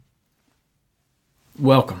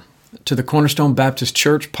Welcome to the Cornerstone Baptist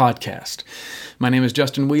Church podcast. My name is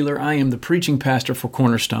Justin Wheeler. I am the preaching pastor for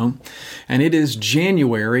Cornerstone, and it is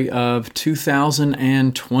January of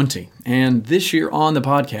 2020. And this year on the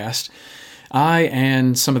podcast, I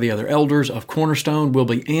and some of the other elders of Cornerstone will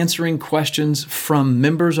be answering questions from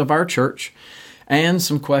members of our church and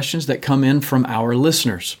some questions that come in from our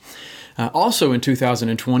listeners. Also in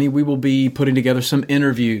 2020, we will be putting together some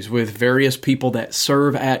interviews with various people that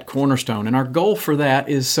serve at Cornerstone. And our goal for that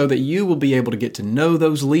is so that you will be able to get to know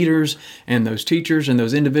those leaders and those teachers and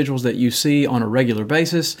those individuals that you see on a regular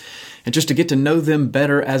basis, and just to get to know them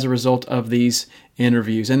better as a result of these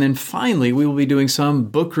interviews. And then finally, we will be doing some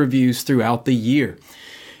book reviews throughout the year.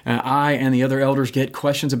 I and the other elders get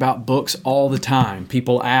questions about books all the time.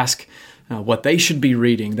 People ask what they should be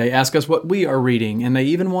reading. They ask us what we are reading, and they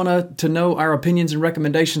even want to know our opinions and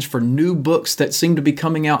recommendations for new books that seem to be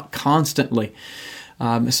coming out constantly.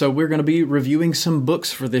 So we're going to be reviewing some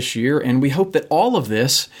books for this year, and we hope that all of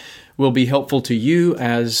this will be helpful to you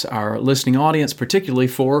as our listening audience, particularly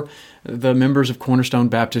for the members of Cornerstone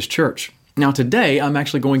Baptist Church. Now today, I'm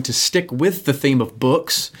actually going to stick with the theme of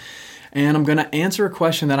books, and I'm going to answer a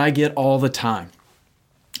question that I get all the time.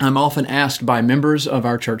 I'm often asked by members of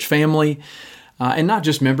our church family, and not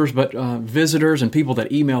just members, but visitors and people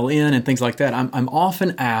that email in and things like that. I'm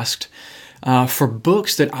often asked for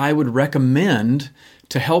books that I would recommend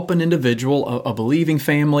to help an individual, a believing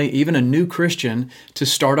family, even a new Christian, to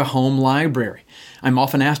start a home library. I'm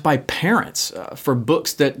often asked by parents for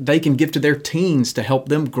books that they can give to their teens to help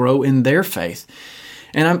them grow in their faith.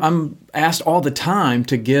 And I'm asked all the time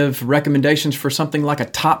to give recommendations for something like a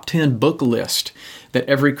top 10 book list that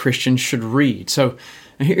every Christian should read. So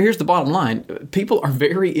here's the bottom line. People are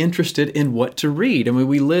very interested in what to read. I mean,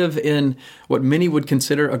 we live in what many would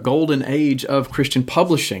consider a golden age of Christian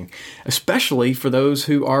publishing, especially for those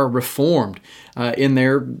who are reformed in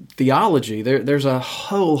their theology. There's a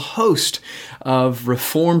whole host of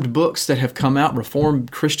reformed books that have come out,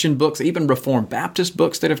 reformed Christian books, even reformed Baptist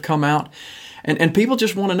books that have come out. And people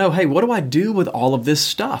just want to know, hey, what do I do with all of this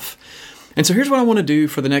stuff? And so here's what I want to do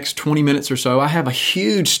for the next 20 minutes or so. I have a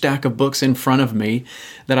huge stack of books in front of me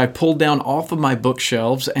that I pulled down off of my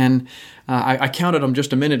bookshelves, and I counted them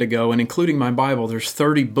just a minute ago, and including my Bible, there's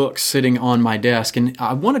 30 books sitting on my desk. And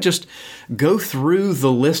I want to just go through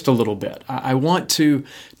the list a little bit. I want to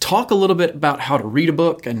talk a little bit about how to read a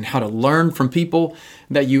book and how to learn from people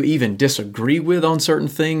that you even disagree with on certain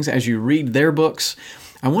things as you read their books.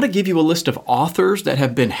 I want to give you a list of authors that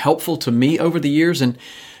have been helpful to me over the years, and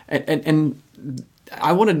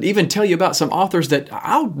I want to even tell you about some authors that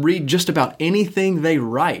I'll read just about anything they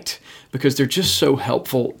write because they're just so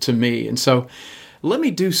helpful to me. And so let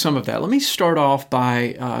me do some of that. Let me start off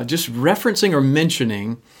by just referencing or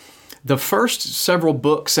mentioning the first several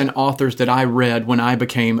books and authors that I read when I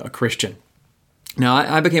became a Christian. Now,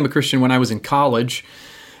 I became a Christian when I was in college.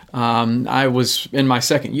 I was in my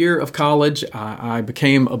second year of college. I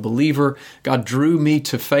became a believer. God drew me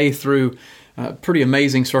to faith through pretty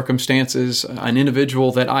amazing circumstances. An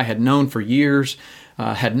individual that I had known for years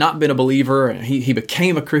had not been a believer. He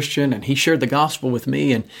became a Christian, and he shared the gospel with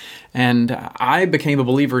me. And I became a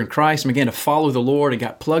believer in Christ and began to follow the Lord and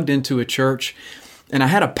got plugged into a church. And I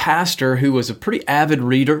had a pastor who was a pretty avid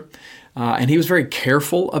reader. And he was very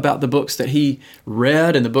careful about the books that he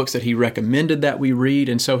read and the books that he recommended that we read.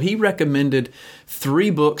 And so he recommended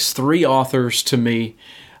 3 books, 3 authors to me.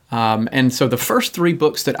 And so the first 3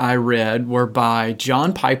 books that I read were by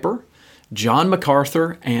John Piper, John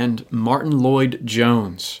MacArthur, and Martin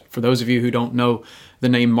Lloyd-Jones. For those of you who don't know the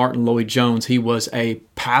name Martin Lloyd-Jones, he was a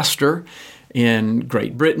pastor in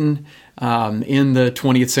Great Britain in the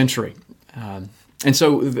 20th century. And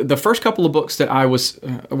so the first couple of books that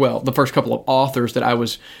the first couple of authors that I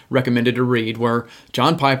was recommended to read were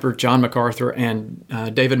John Piper, John MacArthur, and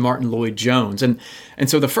David Martin Lloyd-Jones. And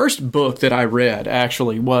so the first book that I read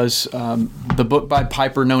actually was the book by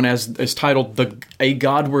Piper known as titled A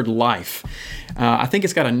Godward Life. I think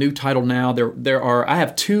it's got a new title now. I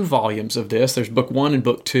have 2 volumes of this. There's book 1 and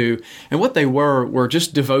book 2. And what they were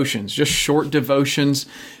just devotions, just short devotions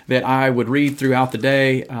that I would read throughout the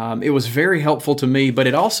day. It was very helpful to me, but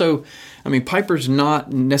it also, Piper's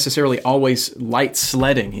not necessarily always light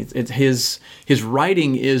sledding. His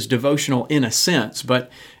writing is devotional in a sense, but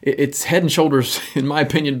it's head and shoulders, in my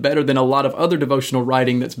opinion, better than a lot of other devotional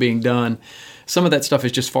writing that's being done. Some of that stuff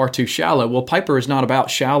is just far too shallow. Well, Piper is not about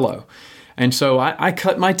shallow. And so I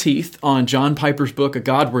cut my teeth on John Piper's book, A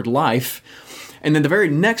Godward Life. And then the very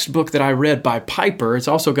next book that I read by Piper, it's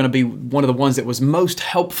also going to be one of the ones that was most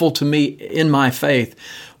helpful to me in my faith,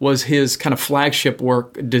 was his kind of flagship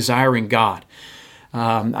work, Desiring God.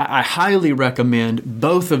 I highly recommend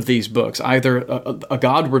both of these books, either A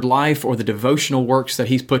Godward Life or the devotional works that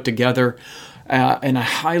he's put together. And I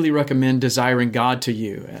highly recommend Desiring God to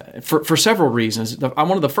you for several reasons.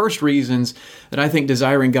 One of the first reasons that I think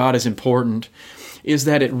Desiring God is important is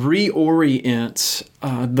that it reorients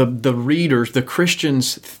the readers, the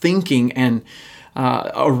Christians' thinking and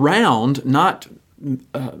around not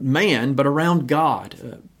man, but around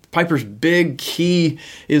God. Piper's big key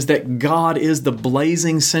is that God is the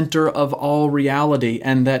blazing center of all reality,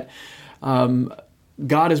 and that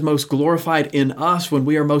God is most glorified in us when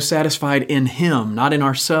we are most satisfied in Him, not in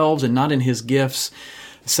ourselves and not in His gifts,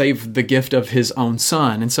 save the gift of His own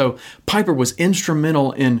Son. And so Piper was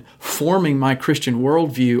instrumental in forming my Christian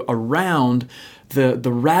worldview around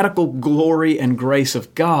the radical glory and grace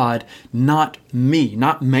of God, not me,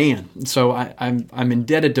 not man. So I'm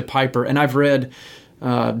indebted to Piper, and I've read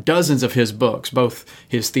dozens of his books, both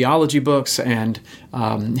his theology books and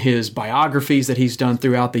his biographies that he's done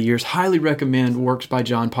throughout the years. Highly recommend works by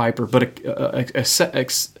John Piper, but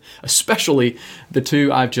especially the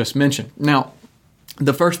two I've just mentioned. Now,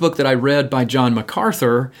 the first book that I read by John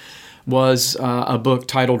MacArthur was a book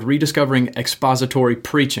titled Rediscovering Expository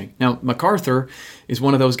Preaching. Now, MacArthur is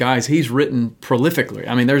one of those guys, he's written prolifically.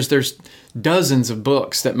 I mean, there's dozens of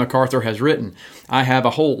books that MacArthur has written. I have a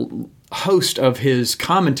whole host of his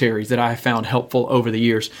commentaries that I found helpful over the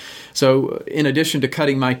years. So in addition to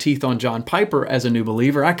cutting my teeth on John Piper as a new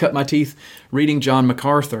believer, I cut my teeth reading John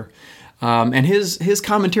MacArthur. And his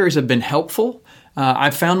commentaries have been helpful.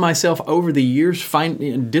 I've found myself over the years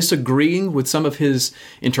disagreeing with some of his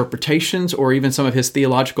interpretations or even some of his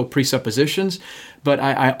theological presuppositions, but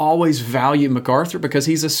I always value MacArthur because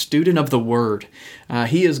he's a student of the Word.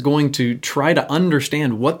 He is going to try to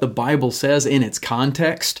understand what the Bible says in its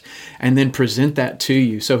context and then present that to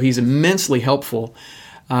you. So he's immensely helpful.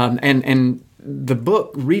 And the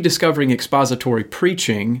book, Rediscovering Expository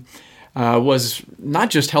Preaching, was not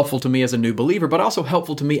just helpful to me as a new believer, but also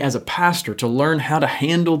helpful to me as a pastor to learn how to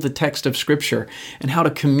handle the text of Scripture and how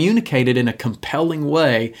to communicate it in a compelling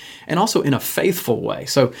way and also in a faithful way.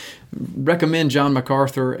 So recommend John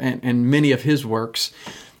MacArthur and many of his works.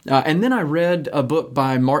 And then I read a book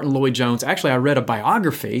by Martin Lloyd-Jones. Actually, I read a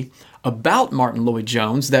biography about Martin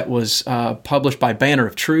Lloyd-Jones that was published by Banner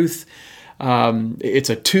of Truth. It's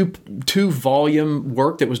a two-volume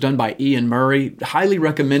work that was done by Ian Murray. Highly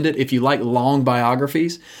recommend it if you like long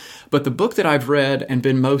biographies. But the book that I've read and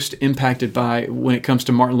been most impacted by when it comes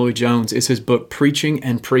to Martin Lloyd-Jones is his book, Preaching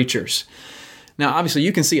and Preachers. Now, obviously,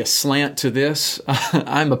 you can see a slant to this.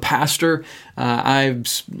 I'm a pastor.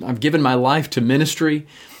 I've given my life to ministry.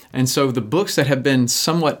 And so the books that have been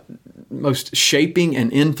somewhat most shaping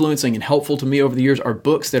and influencing and helpful to me over the years are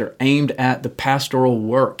books that are aimed at the pastoral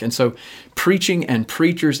work. And so Preaching and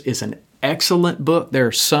Preachers is an excellent book. There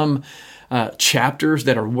are some chapters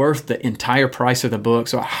that are worth the entire price of the book,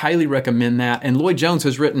 so I highly recommend that. And Lloyd-Jones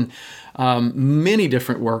has written many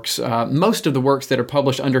different works. Most of the works that are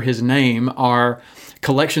published under his name are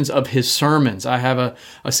collections of his sermons. I have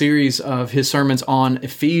a series of his sermons on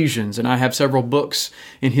Ephesians, and I have several books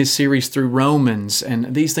in his series through Romans,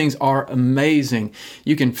 and these things are amazing.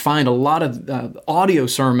 You can find a lot of audio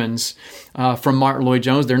sermons from Martin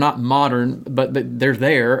Lloyd-Jones. They're not modern, but they're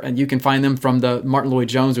there, and you can find them from the Martin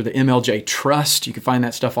Lloyd-Jones or the MLJ Trust. You can find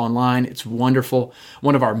that stuff online. It's wonderful.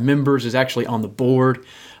 One of our members is actually on the board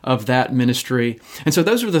of that ministry. And so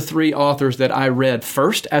those are the three authors that I read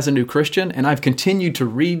first as a new Christian, and I've continued to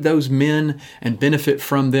read those men and benefit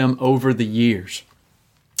from them over the years.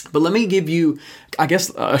 But let me give you, I guess,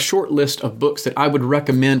 a short list of books that I would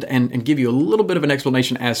recommend and give you a little bit of an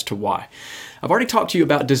explanation as to why. I've already talked to you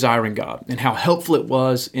about Desiring God and how helpful it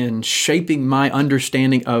was in shaping my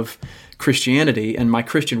understanding of Christianity and my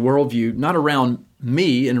Christian worldview, not around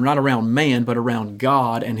me and not around man, but around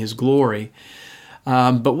God and His glory.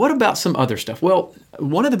 But what about some other stuff? Well,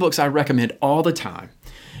 one of the books I recommend all the time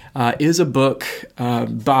is a book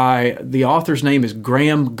by, the author's name is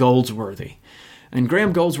Graham Goldsworthy. And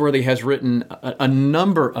Graham Goldsworthy has written a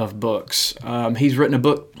number of books. He's written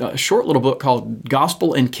a short little book called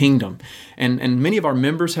Gospel and Kingdom. And many of our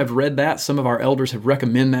members have read that. Some of our elders have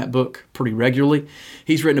recommended that book pretty regularly.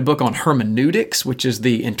 He's written a book on hermeneutics, which is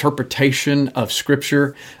the interpretation of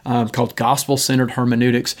Scripture, called Gospel-Centered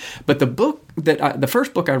Hermeneutics. But the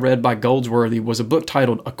first book I read by Goldsworthy was a book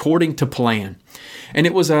titled According to Plan. And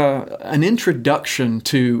it was an introduction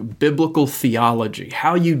to biblical theology,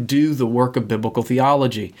 how you do the work of biblical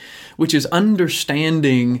theology, which is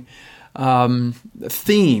understanding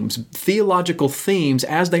theological themes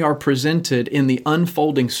as they are presented in the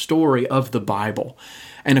unfolding story of the Bible.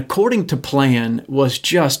 And According to Plan was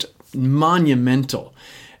just monumental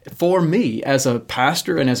for me as a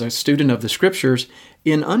pastor and as a student of the Scriptures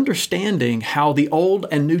in understanding how the Old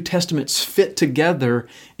and New Testaments fit together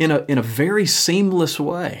in a very seamless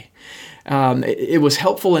way. It was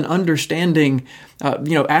helpful in understanding,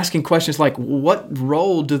 asking questions like, what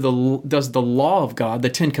role does the law of God, the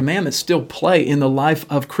Ten Commandments, still play in the life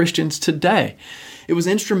of Christians today? It was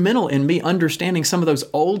instrumental in me understanding some of those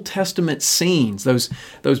Old Testament scenes, those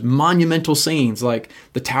monumental scenes like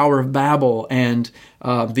the Tower of Babel and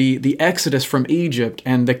the Exodus from Egypt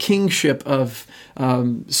and the kingship of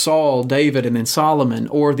Saul, David, and then Solomon,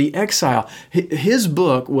 or the exile. His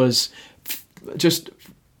book was just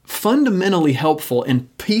fundamentally helpful in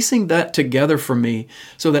piecing that together for me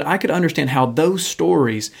so that I could understand how those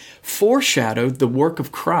stories foreshadowed the work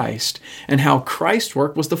of Christ and how Christ's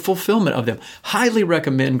work was the fulfillment of them. Highly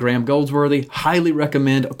recommend Graham Goldsworthy. Highly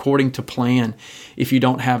recommend According to Plan if you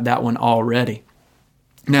don't have that one already.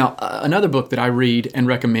 Now, another book that I read and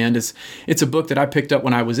recommend it's a book that I picked up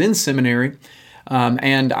when I was in seminary.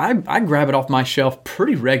 And I grab it off my shelf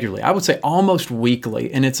pretty regularly. I would say almost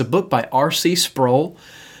weekly. And it's a book by R.C. Sproul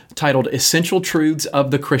titled Essential Truths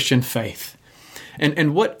of the Christian Faith.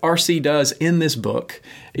 And what R.C. does in this book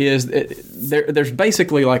is there's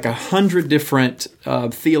basically like 100 different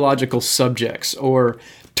theological subjects or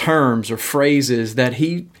terms or phrases that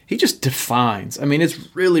he just defines. I mean,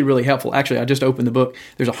 it's really, really helpful. Actually, I just opened the book.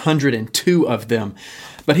 There's 102 of them.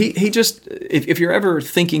 But he just, if you're ever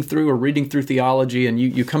thinking through or reading through theology and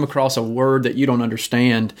you come across a word that you don't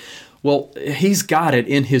understand, well, he's got it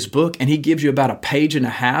in his book, and he gives you about a page and a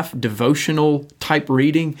half devotional type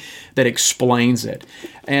reading that explains it.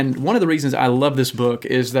 And one of the reasons I love this book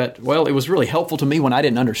is that, well, it was really helpful to me when I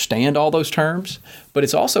didn't understand all those terms, but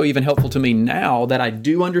it's also even helpful to me now that I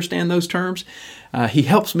do understand those terms. He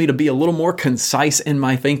helps me to be a little more concise in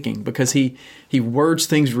my thinking because he words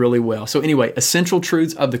things really well. So anyway, Essential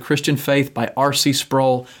Truths of the Christian Faith by R.C.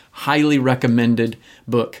 Sproul, highly recommended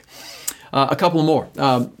book. A couple more.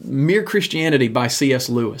 Mere Christianity by C.S.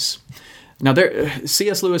 Lewis. Now,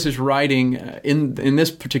 C.S. Lewis is writing in this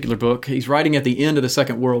particular book. He's writing at the end of the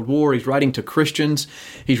Second World War. He's writing to Christians.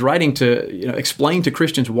 He's writing to explain to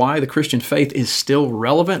Christians why the Christian faith is still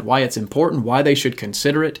relevant, why it's important, why they should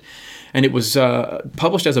consider it. And it was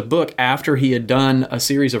published as a book after he had done a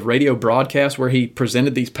series of radio broadcasts where he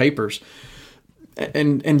presented these papers.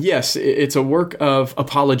 And yes, it's a work of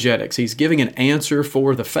apologetics. He's giving an answer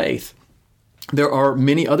for the faith. There are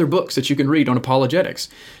many other books that you can read on apologetics.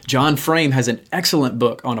 John Frame has an excellent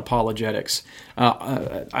book on apologetics.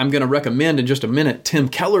 I'm going to recommend in just a minute Tim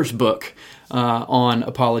Keller's book on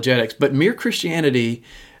apologetics. But Mere Christianity,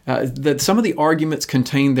 that some of the arguments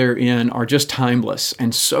contained therein are just timeless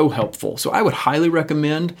and so helpful. So I would highly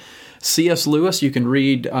recommend C.S. Lewis. You can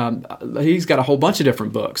read, he's got a whole bunch of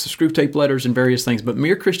different books, Screwtape Letters and various things, but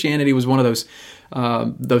Mere Christianity was one of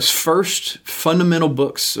those first fundamental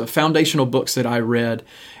books, foundational books that I read,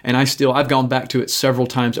 and I've gone back to it several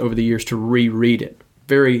times over the years to reread it.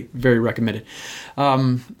 Very, very recommended.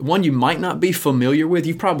 One you might not be familiar with,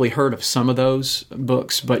 you've probably heard of some of those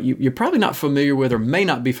books, but you're probably not familiar with or may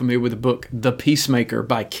not be familiar with the book The Peacemaker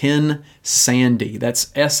by Ken Sande.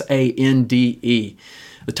 That's Sande.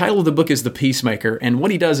 The title of the book is The Peacemaker, and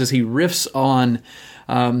what he does is he riffs on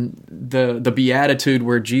the beatitude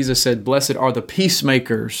where Jesus said, "Blessed are the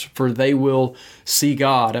peacemakers, for they will see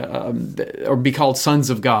God," or be called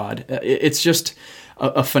sons of God. It's just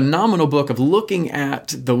a phenomenal book of looking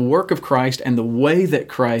at the work of Christ and the way that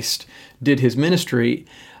Christ did his ministry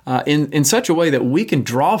in such a way that we can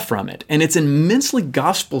draw from it. And it's immensely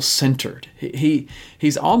gospel-centered.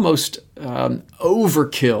 He's almost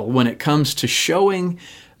overkill when it comes to showing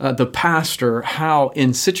the pastor how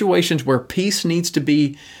in situations where peace needs to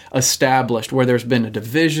be established, where there's been a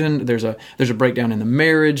division, there's a breakdown in the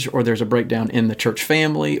marriage, or there's a breakdown in the church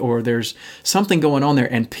family, or there's something going on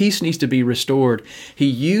there and peace needs to be restored, he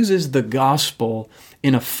uses the gospel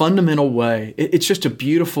in a fundamental way. It's just a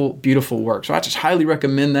beautiful, beautiful work. So I just highly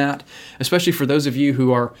recommend that, especially for those of you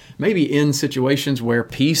who are maybe in situations where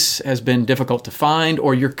peace has been difficult to find,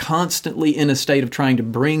 or you're constantly in a state of trying to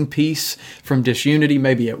bring peace from disunity,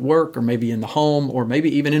 maybe at work, or maybe in the home, or maybe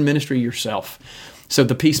even in ministry yourself. So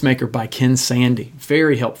The Peacemaker by Ken Sande,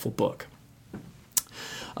 very helpful book.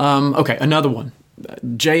 Okay, another one.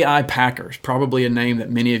 J.I. Packer, probably a name that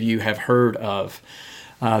many of you have heard of.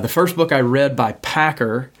 The first book I read by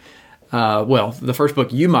Packer, the first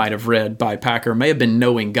book you might have read by Packer may have been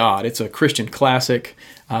Knowing God. It's a Christian classic.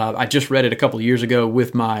 I just read it a couple of years ago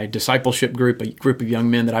with my discipleship group, a group of young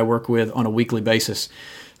men that I work with on a weekly basis.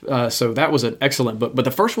 So that was an excellent book. But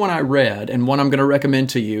the first one I read, and one I'm going to recommend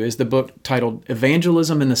to you, is the book titled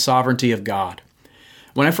Evangelism and the Sovereignty of God.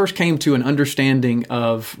 When I first came to an understanding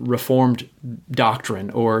of Reformed doctrine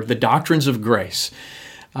or the doctrines of grace,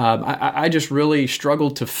 I just really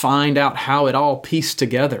struggled to find out how it all pieced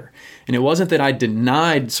together. And it wasn't that I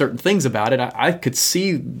denied certain things about it. I could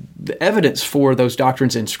see the evidence for those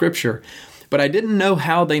doctrines in Scripture, but I didn't know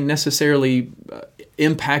how they necessarily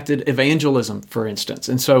impacted evangelism, for instance.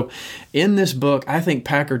 And so in this book, I think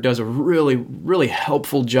Packer does a really, really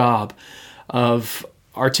helpful job of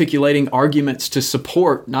articulating arguments to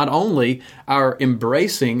support not only our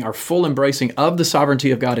full embracing of the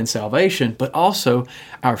sovereignty of God in salvation, but also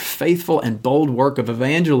our faithful and bold work of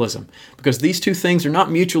evangelism. Because these two things are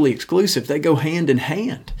not mutually exclusive. They go hand in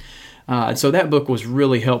hand. And so that book was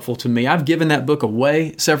really helpful to me. I've given that book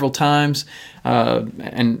away several times,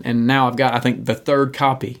 and now I've got, I think, the third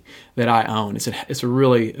copy that I own. It's a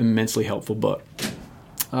really immensely helpful book.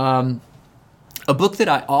 A book that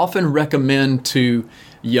I often recommend to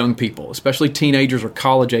young people, especially teenagers or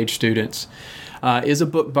college-age students, is a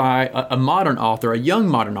book by a modern author, a young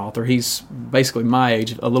modern author. He's basically my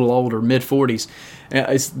age, a little older, mid-40s.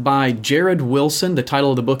 It's by Jared Wilson. The title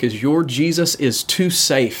of the book is Your Jesus is Too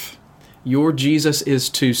Safe. Your Jesus is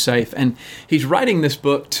Too Safe. And he's writing this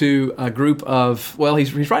book to a group of,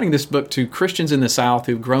 he's writing this book to Christians in the South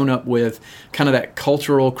who've grown up with kind of that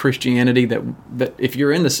cultural Christianity that if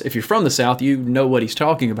you're from the South, you know what he's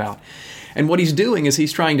talking about. And what he's doing is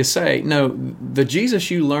he's trying to say, no, the Jesus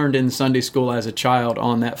you learned in Sunday school as a child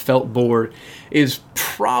on that felt board is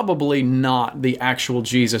probably not the actual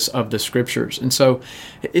Jesus of the Scriptures. And so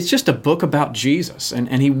it's just a book about Jesus. And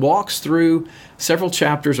he walks through several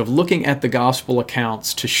chapters of looking at the gospel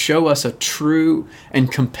accounts to show us a true and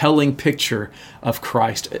compelling picture of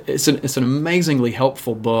Christ. It's an amazingly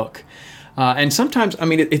helpful book. And sometimes,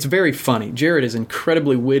 it's very funny. Jared is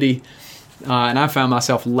incredibly witty. And I found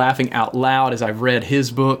myself laughing out loud as I've read his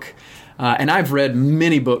book. And I've read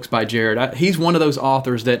many books by Jared. He's one of those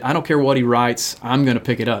authors that I don't care what he writes, I'm going to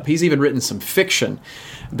pick it up. He's even written some fiction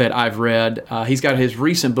that I've read. He's got his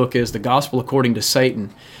recent book is The Gospel According to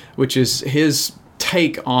Satan, which is his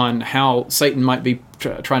take on how Satan might be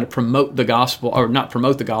trying to promote the gospel, or not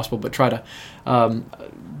promote the gospel, but try to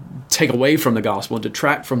take away from the gospel and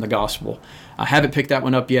detract from the gospel. I haven't picked that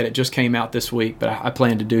one up yet. It just came out this week, but I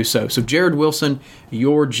plan to do so. So Jared Wilson,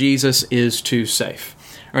 Your Jesus is Too Safe.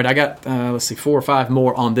 All right, I got, 4 or 5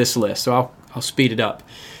 more on this list, so I'll speed it up.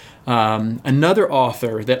 Another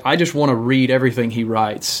author that I just want to read everything he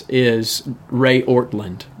writes is Ray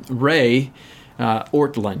Ortlund. Ray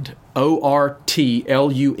Ortlund, Ortlund.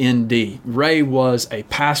 Ray was a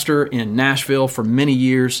pastor in Nashville for many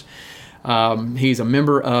years. He's a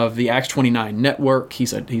member of the Acts 29 network.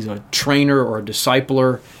 He's a trainer or a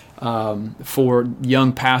discipler for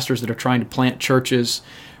young pastors that are trying to plant churches.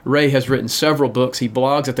 Ray has written several books. He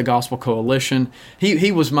blogs at the Gospel Coalition.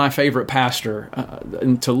 He was my favorite pastor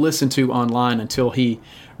to listen to online until he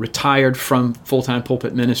retired from full-time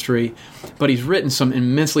pulpit ministry. But he's written some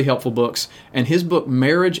immensely helpful books, and his book,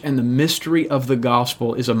 Marriage and the Mystery of the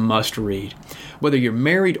Gospel, is a must-read. Whether you're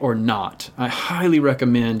married or not, I highly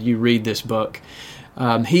recommend you read this book.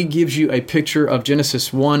 He gives you a picture of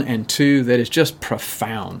Genesis 1 and 2 that is just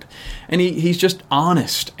profound. And he's just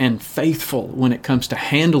honest and faithful when it comes to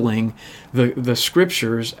handling the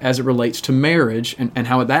Scriptures as it relates to marriage and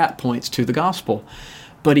how that points to the gospel.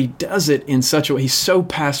 But he does it in such a way, he's so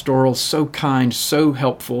pastoral, so kind, so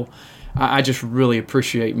helpful. I just really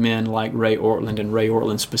appreciate men like Ray Ortlund and Ray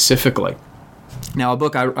Ortlund specifically. Now, a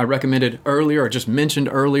book I recommended earlier, or just mentioned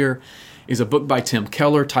earlier, is a book by Tim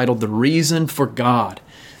Keller titled The Reason for God.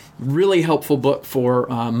 Really helpful book for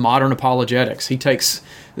modern apologetics. He takes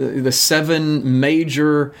the 7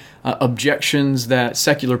 major objections that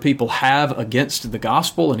secular people have against the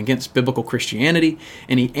gospel and against biblical Christianity,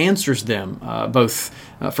 and he answers them both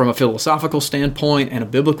from a philosophical standpoint and a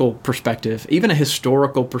biblical perspective, even a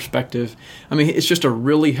historical perspective. It's just a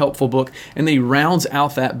really helpful book, and then he rounds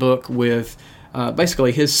out that book with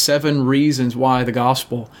basically his 7 reasons why the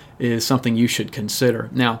gospel is something you should consider.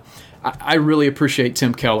 Now, I really appreciate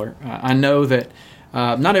Tim Keller. I know that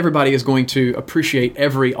not everybody is going to appreciate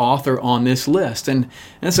every author on this list, and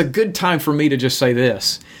it's a good time for me to just say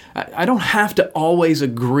this. I don't have to always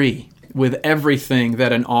agree with everything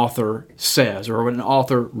that an author says or what an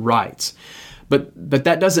author writes, but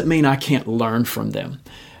that doesn't mean I can't learn from them.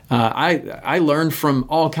 I learn from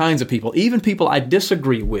all kinds of people, even people I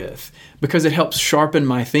disagree with, because it helps sharpen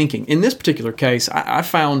my thinking. In this particular case, I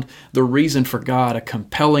found The Reason for God a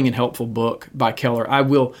compelling and helpful book by Keller. I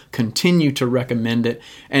will continue to recommend it,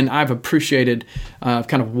 and I've appreciated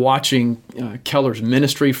kind of watching Keller's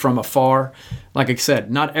ministry from afar. Like I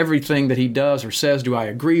said, not everything that he does or says do I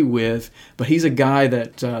agree with, but he's a guy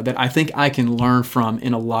that I think I can learn from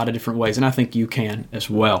in a lot of different ways, and I think you can as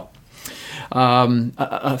well.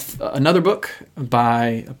 Another book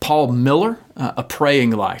by Paul Miller, A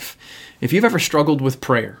Praying Life. If you've ever struggled with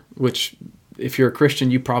prayer, which if you're a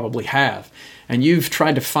Christian, you probably have, and you've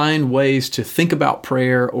tried to find ways to think about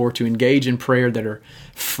prayer or to engage in prayer that are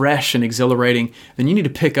fresh and exhilarating, then you need to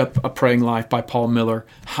pick up A Praying Life by Paul Miller.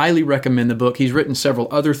 Highly recommend the book. He's written several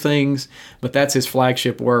other things, but that's his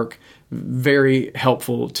flagship work. Very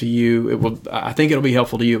helpful to you. I think it'll be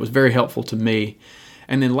helpful to you. It was very helpful to me.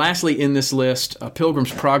 And then lastly in this list,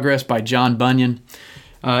 Pilgrim's Progress by John Bunyan.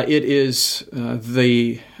 It is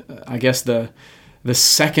the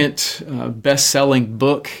second best-selling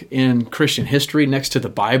book in Christian history next to the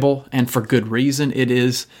Bible, and for good reason. It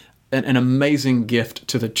is an amazing gift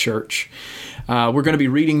to the church. We're going to be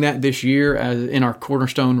reading that this year in our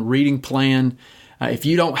Cornerstone reading plan. If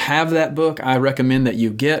you don't have that book, I recommend that you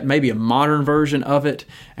get maybe a modern version of it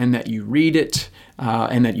and that you read it.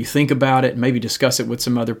 And that you think about it, maybe discuss it with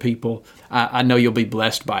some other people. I know you'll be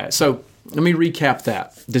blessed by it. So let me recap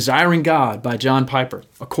that. Desiring God by John Piper.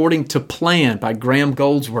 According to Plan by Graham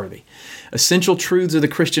Goldsworthy. Essential Truths of the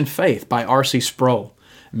Christian Faith by R.C. Sproul.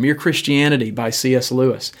 Mere Christianity by C.S.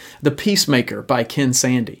 Lewis. The Peacemaker by Ken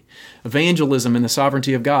Sande. Evangelism and the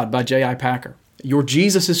Sovereignty of God by J.I. Packer. Your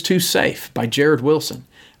Jesus is Too Safe by Jared Wilson.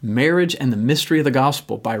 Marriage and the Mystery of the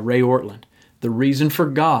Gospel by Ray Ortlund. The Reason for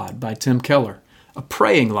God by Tim Keller. A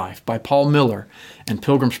Praying Life by Paul Miller, and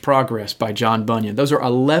Pilgrim's Progress by John Bunyan. Those are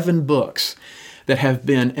 11 books that have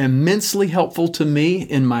been immensely helpful to me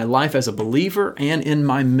in my life as a believer and in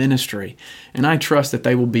my ministry, and I trust that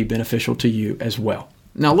they will be beneficial to you as well.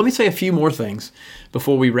 Now, let me say a few more things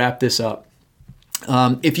before we wrap this up.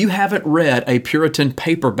 If you haven't read a Puritan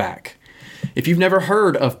paperback, if you've never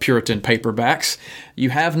heard of Puritan paperbacks, you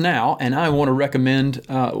have now, and I want to recommend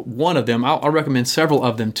one of them. I'll recommend several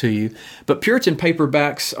of them to you. But Puritan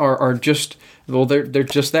paperbacks are just, well, they're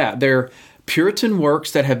just that. They're Puritan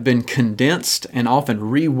works that have been condensed and often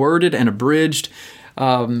reworded and abridged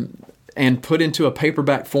and put into a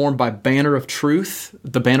paperback form by Banner of Truth,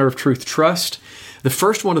 the Banner of Truth Trust. The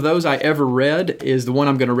first one of those I ever read is the one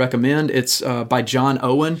I'm going to recommend. It's by John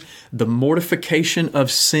Owen, The Mortification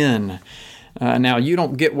of Sin. Now, you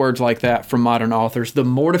don't get words like that from modern authors. The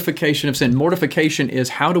mortification of sin. Mortification is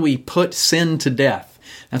how do we put sin to death?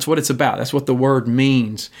 That's what it's about. That's what the word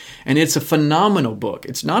means. And it's a phenomenal book.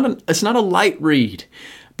 It's not a light read,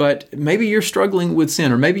 but maybe you're struggling with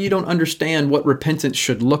sin, or maybe you don't understand what repentance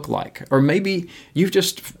should look like, or maybe you've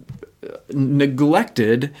just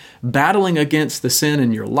neglected battling against the sin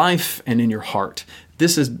in your life and in your heart.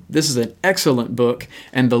 This is an excellent book,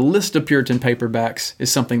 and the list of Puritan paperbacks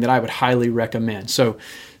is something that I would highly recommend. So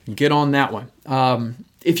get on that one.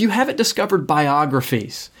 If you haven't discovered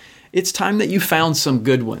biographies, it's time that you found some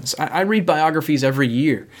good ones. I read biographies every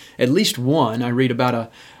year. At least one. I read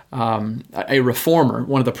about a reformer,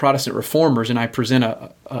 one of the Protestant reformers, and I present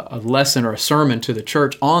a lesson or a sermon to the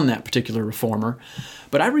church on that particular reformer.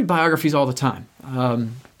 But I read biographies all the time.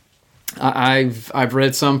 I've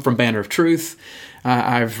read some from Banner of Truth.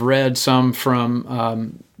 I've read some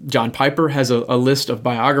from John Piper has a list of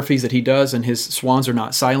biographies that he does in his Swans Are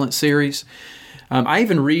Not Silent series. I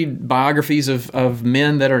even read biographies of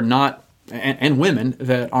men that are not, and women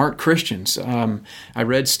that aren't Christians. I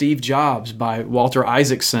read Steve Jobs by Walter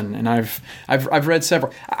Isaacson, and I've read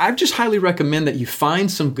several. I just highly recommend that you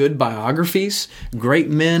find some good biographies, great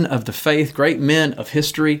men of the faith, great men of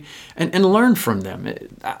history, and learn from them.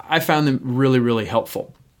 I found them really, really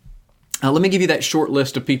helpful. Let me give you that short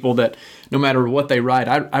list of people that no matter what they write,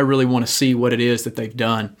 I really want to see what it is that they've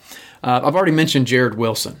done. I've already mentioned Jared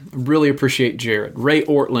Wilson. Really appreciate Jared. Ray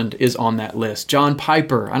Ortlund is on that list. John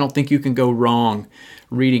Piper. I don't think you can go wrong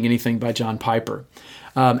reading anything by John Piper.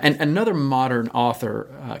 And another modern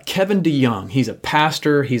author, Kevin DeYoung. He's a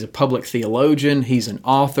pastor. He's a public theologian. He's an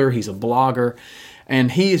author. He's a blogger.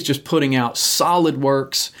 And he is just putting out solid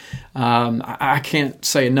works. I can't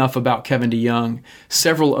say enough about Kevin DeYoung.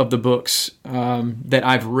 Several of the books that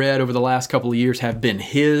I've read over the last couple of years have been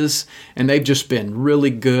his, and they've just been really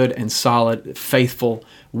good and solid, faithful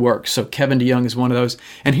works. So Kevin DeYoung is one of those.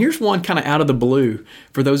 And here's one kind of out of the blue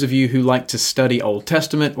for those of you who like to study Old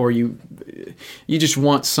Testament, or you just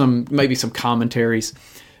want maybe some commentaries.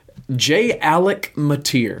 J. Alec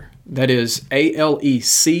Motyer. That is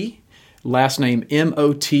A-L-E-C, last name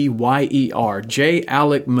M-O-T-Y-E-R. J.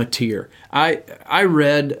 Alec Motyer. I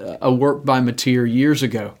read a work by Motyer years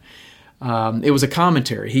ago. It was a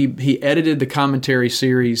commentary. He edited the commentary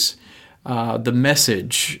series, The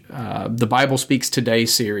Message, the Bible Speaks Today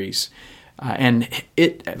series. I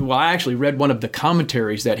actually read one of the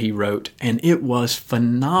commentaries that he wrote, and it was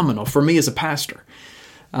phenomenal for me as a pastor.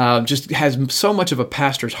 Just has so much of a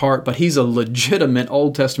pastor's heart, but he's a legitimate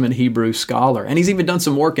Old Testament Hebrew scholar. And he's even done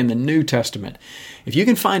some work in the New Testament. If you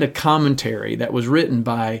can find a commentary that was written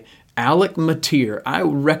by Alec Motyer, I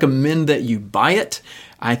recommend that you buy it.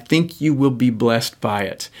 I think you will be blessed by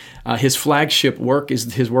it. His flagship work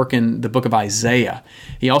is his work in the book of Isaiah.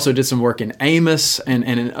 He also did some work in Amos and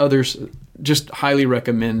in others. Just highly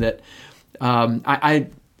recommend that. I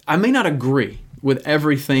may not agree with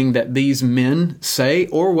everything that these men say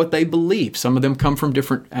or what they believe. Some of them come from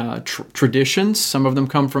different traditions. Some of them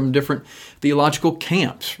come from different theological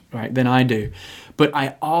camps, right, than I do. But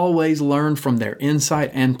I always learn from their insight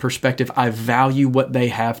and perspective. I value what they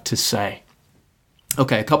have to say.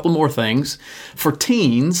 Okay, a couple more things. For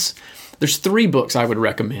teens, there's 3 books I would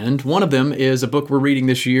recommend. One of them is a book we're reading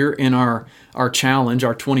this year in our challenge,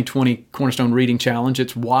 our 2020 Cornerstone Reading Challenge.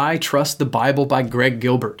 It's Why Trust the Bible by Greg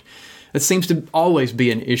Gilbert. It seems to always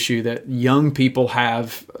be an issue that young people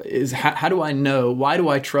have is how do I know, why do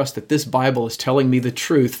I trust that this Bible is telling me the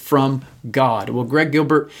truth from God? Well, Greg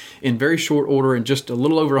Gilbert, in very short order, in just a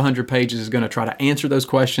little over 100 pages, is going to try to answer those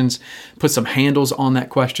questions, put some handles on that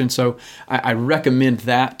question. So I recommend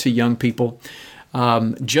that to young people.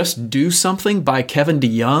 Just Do Something by Kevin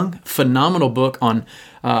DeYoung, phenomenal book on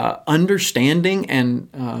understanding and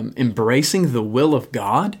embracing the will of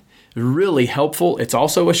God. Really helpful. It's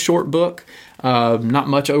also a short book, not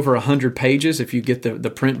much over 100 pages. If you get the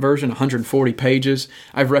print version, 140 pages.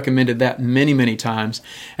 I've recommended that many, many times.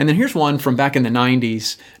 And then here's one from back in the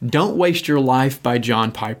 90s, Don't Waste Your Life by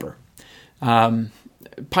John Piper.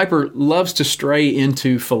 Piper loves to stray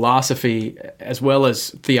into philosophy as well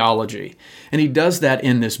as theology. And he does that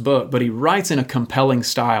in this book, but he writes in a compelling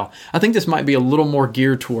style. I think this might be a little more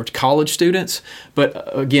geared towards college students, but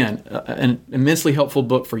again, an immensely helpful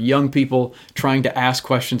book for young people trying to ask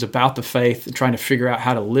questions about the faith and trying to figure out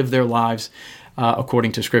how to live their lives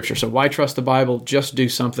according to Scripture. So Why Trust the Bible? Just Do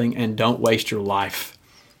Something, and Don't Waste Your Life.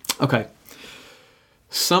 Okay.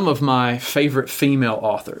 Some of my favorite female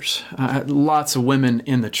authors, lots of women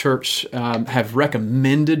in the church have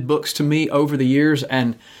recommended books to me over the years,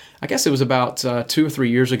 and I guess it was about 2 or 3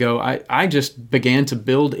 years ago, I just began to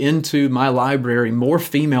build into my library more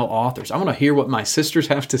female authors. I want to hear what my sisters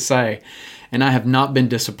have to say, and I have not been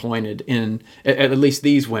disappointed in at least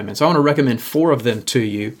these women. So I want to recommend 4 of them to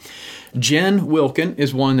you. Jen Wilkin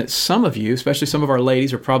is one that some of you, especially some of our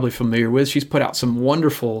ladies, are probably familiar with. She's put out some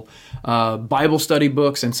wonderful Bible study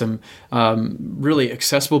books and some really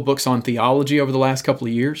accessible books on theology over the last couple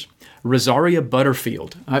of years. Rosaria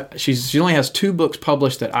Butterfield. She only has 2 books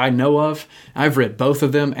published that I know of. I've read both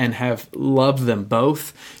of them and have loved them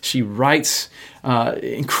both. She writes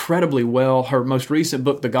incredibly well. Her most recent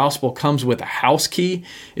book, The Gospel Comes with a House Key,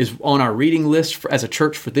 is on our reading list as a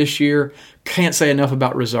church for this year. Can't say enough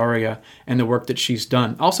about Rosaria and the work that she's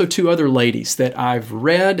done. Also, 2 other ladies that I've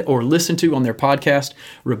read or listened to on their podcast,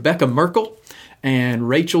 Rebecca Merkel and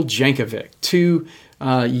Rachel Jankovic. 2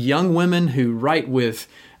 young women who write with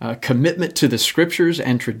commitment to the Scriptures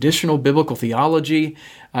and traditional biblical theology,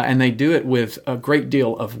 and they do it with a great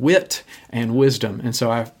deal of wit and wisdom. And so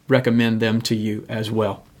I recommend them to you as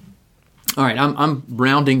well. All right, I'm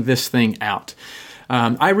rounding this thing out.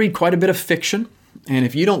 I read quite a bit of fiction. And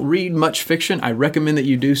if you don't read much fiction, I recommend that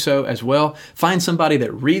you do so as well. Find somebody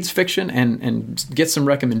that reads fiction and get some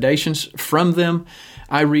recommendations from them.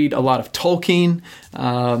 I read a lot of Tolkien.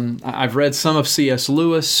 I've read some of C.S.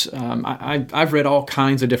 Lewis. I've read all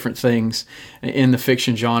kinds of different things in the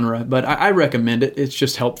fiction genre, but I recommend it. It's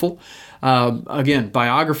just helpful. Again,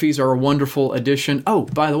 biographies are a wonderful addition. Oh,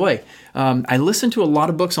 by the way, I listen to a lot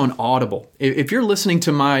of books on Audible. If you're listening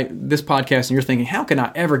to this podcast and you're thinking, how can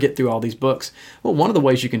I ever get through all these books? Well, one of the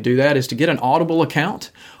ways you can do that is to get an Audible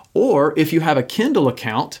account, or if you have a Kindle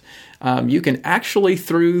account, you can actually,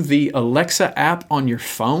 through the Alexa app on your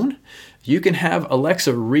phone, you can have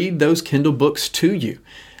Alexa read those Kindle books to you.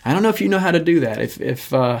 I don't know if you know how to do that.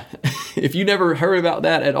 If you never heard about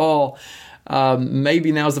that at all,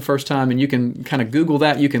 maybe now's the first time, and you can kind of Google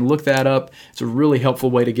that. You can look that up. It's a really helpful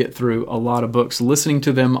way to get through a lot of books, listening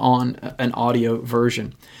to them on an audio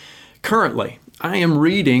version. Currently, I am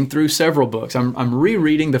reading through several books. I'm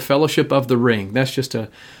rereading The Fellowship of the Ring. That's just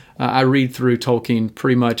I read through Tolkien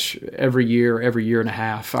pretty much every year and a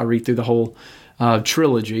half. I read through the whole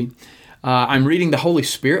trilogy. I'm reading The Holy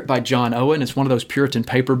Spirit by John Owen. It's one of those Puritan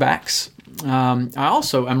paperbacks.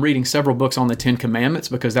 I'm reading several books on the Ten Commandments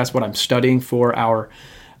because that's what I'm studying for our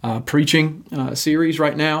preaching series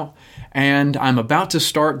right now. And I'm about to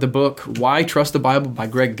start the book, Why Trust the Bible by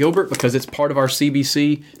Greg Gilbert, because it's part of our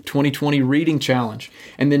CBC 2020 Reading Challenge.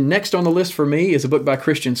 And then next on the list for me is a book by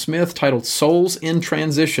Christian Smith titled Souls in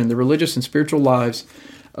Transition, The Religious and Spiritual Lives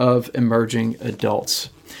of Emerging Adults.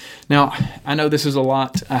 Now, I know this is a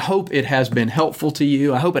lot. I hope it has been helpful to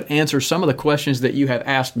you. I hope it answers some of the questions that you have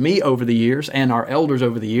asked me over the years and our elders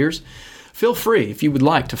over the years. Feel free, if you would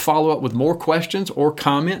like, to follow up with more questions or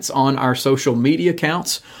comments on our social media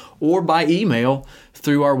accounts or by email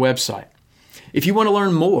through our website. If you want to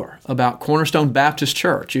learn more about Cornerstone Baptist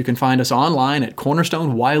Church, you can find us online at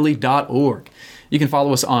cornerstonewiley.org. You can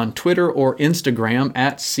follow us on Twitter or Instagram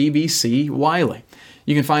at CBC Wiley.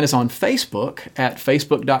 You can find us on Facebook at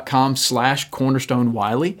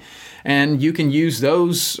facebook.com/cornerstonewiley. And you can use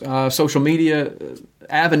those social media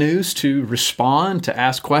avenues to respond, to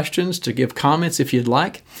ask questions, to give comments if you'd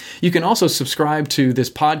like. You can also subscribe to this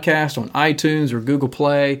podcast on iTunes or Google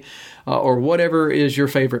Play or whatever is your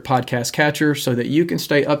favorite podcast catcher so that you can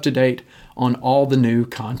stay up to date on all the new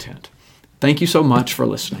content. Thank you so much for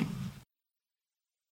listening.